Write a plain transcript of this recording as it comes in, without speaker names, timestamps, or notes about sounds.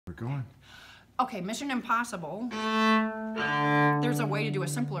We're going. Okay, Mission Impossible. There's a way to do a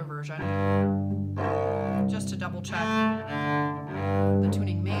simpler version, just to double check the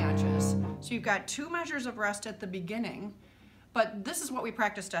tuning matches. So you've got 2 measures of rest at the beginning, but this is what we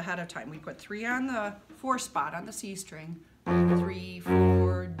practiced ahead of time. We put 3 on the 4 spot on the C string, 3,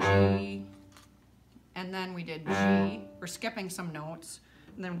 4, G, and then we did G. We're skipping some notes,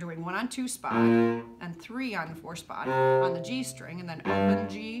 and then we're doing 1 on 2 spot, and 3 on the 4 spot on the G string, and then open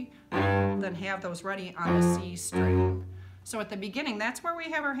G, then have those ready on the C string. So at the beginning, that's where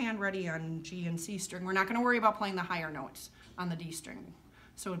we have our hand ready on G and C string. We're not going to worry about playing the higher notes on the D string.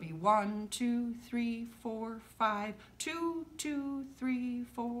 So it'd be 1, 2, 3, 4, 5, 2, 2, 3,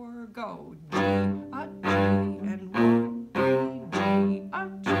 4, go. G, a G, and 1, 3, G, a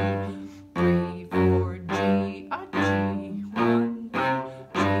G, 3, 4, G, a G, 1, 2,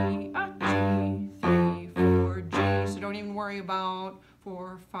 G, a G, 3, 4, G. So don't even worry about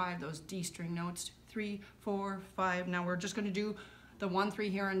 4, 5, those D string notes. 3, 4, 5. Now we're just going to do the 1, 3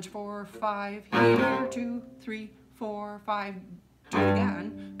 here and 4, 5 here. 2, 3, 4, 5. Do it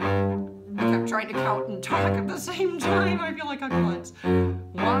again. I kept trying to count and talk at the same time. I feel like I'm nuts.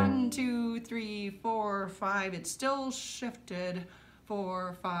 1, 2, 3, 4, 5. It's still shifted.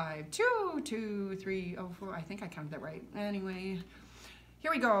 4, 5, 2, 2, 3, 4. I think I counted that right. Anyway,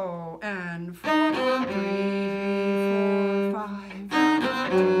 here we go. And 4, 3, 4, 5. 1, 2,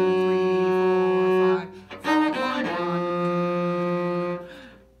 3.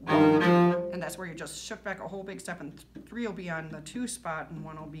 That's where you just shift back a whole big step, and 3 will be on the 2 spot and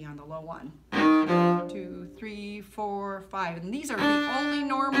 1 will be on the low 1. 2, 3, 4, 5. And these are the only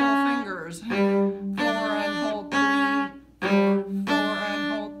normal fingers. 4 and hold 3. 4, 4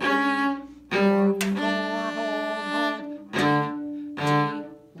 and hold 3. 4, 4, hold, D,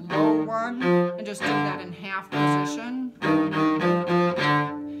 low 1. And just do that in half position.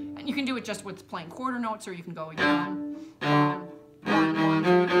 And you can do it just with playing quarter notes, or you can go again. 1, 1,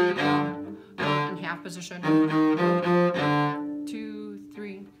 1, 3, 1. Half position, 2,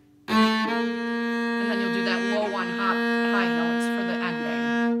 3, and then you'll do that low 1 high notes for the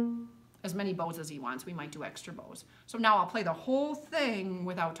ending. As many bows as he wants. We might do extra bows. So now I'll play the whole thing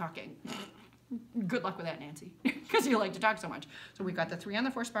without talking. Good luck with that, Nancy, because you like to talk so much. So we've got the 3 on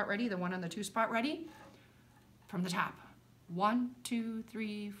the 4 spot ready, the 1 on the 2 spot ready. From the top, 1, 2,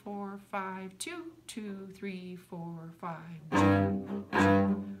 3, 4, 5, 2, 2, 3, 4, 5.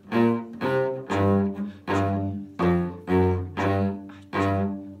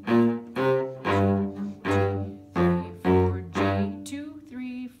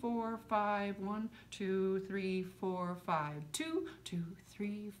 1, 2, 3, 4, 5, 2, 2,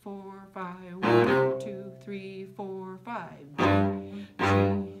 3, 4, 5, 1, 2, 3, 4, 5. 1,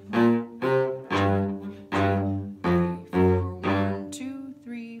 2,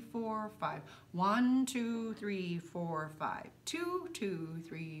 3, 4, 5. 1, 2, 3, 4, 5. 2, 2,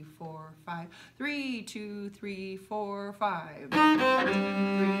 3, 4, 5. 3, 2, 3, 4, 5. 3,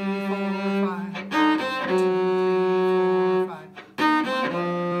 4, 5.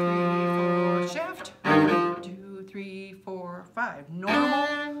 2, 3, 4, 5. Normal.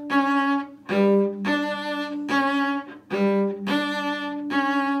 4,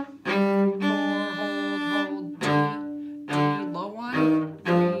 hold, D, low 1,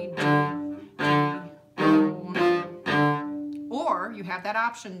 3, D, low 1. Or you have that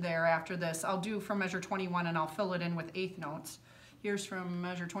option there after this. I'll do from measure 21 and I'll fill it in with 8th notes. Here's from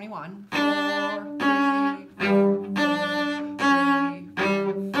measure 21. 4, 3, 4.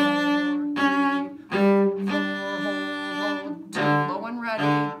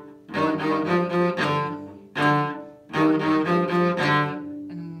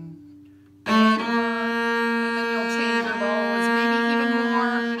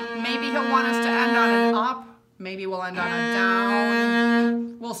 Maybe we'll end on a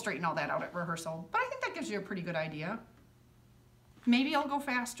down. We'll straighten all that out at rehearsal. But I think that gives you a pretty good idea. Maybe I'll go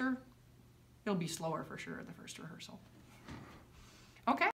faster. It'll be slower for sure at the first rehearsal. Okay.